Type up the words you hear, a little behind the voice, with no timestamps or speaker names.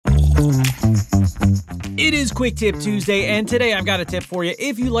It is Quick Tip Tuesday, and today I've got a tip for you.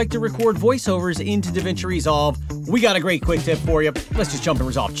 If you like to record voiceovers into DaVinci Resolve, we got a great quick tip for you. Let's just jump in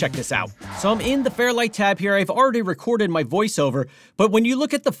Resolve. Check this out. So I'm in the Fairlight tab here. I've already recorded my voiceover, but when you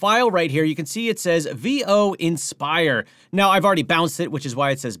look at the file right here, you can see it says VO Inspire. Now, I've already bounced it, which is why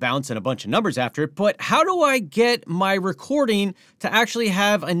it says bounce and a bunch of numbers after it, but how do I get my recording to actually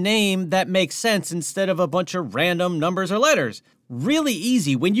have a name that makes sense instead of a bunch of random numbers or letters? Really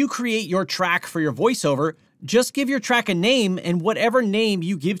easy. When you create your track for your voiceover, just give your track a name, and whatever name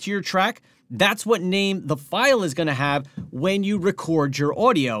you give to your track, that's what name the file is going to have when you record your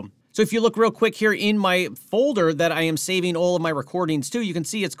audio. So if you look real quick here in my folder that I am saving all of my recordings to, you can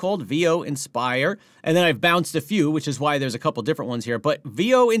see it's called VO Inspire. And then I've bounced a few, which is why there's a couple different ones here, but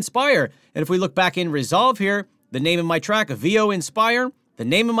VO Inspire. And if we look back in Resolve here, the name of my track, VO Inspire, the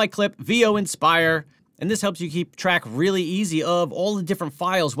name of my clip, VO Inspire. And this helps you keep track really easy of all the different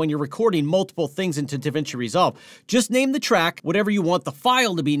files when you're recording multiple things into DaVinci Resolve. Just name the track, whatever you want the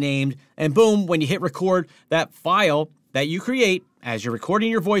file to be named, and boom, when you hit record, that file that you create as you're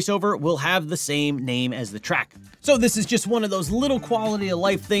recording your voiceover will have the same name as the track. So this is just one of those little quality of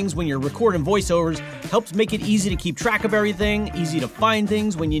life things when you're recording voiceovers. Helps make it easy to keep track of everything, easy to find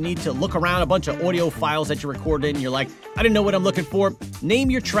things when you need to look around a bunch of audio files that you recorded and you're like, I didn't know what I'm looking for. Name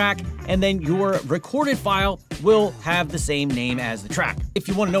your track, and then your recorded file will have the same name as the track. If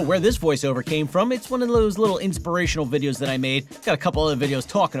you want to know where this voiceover came from, it's one of those little inspirational videos that I made. Got a couple other videos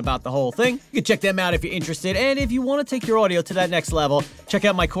talking about the whole thing. You can check them out if you're interested. And if you want to take your audio to that next level, check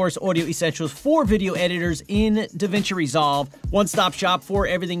out my course, Audio Essentials for Video Editors in DaVinci Resolve. One-stop shop for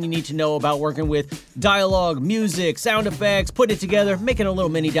everything you need to know about working with dialogue, music, sound effects, putting it together, making a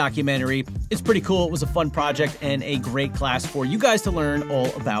little mini documentary. It's pretty cool. It was a fun project and a great class for you guys to learn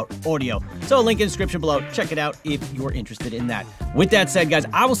all about audio. So link in the description below. Check it out if you're interested in that. With that said, guys,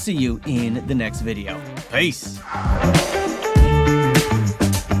 I will see you in the next video. Peace.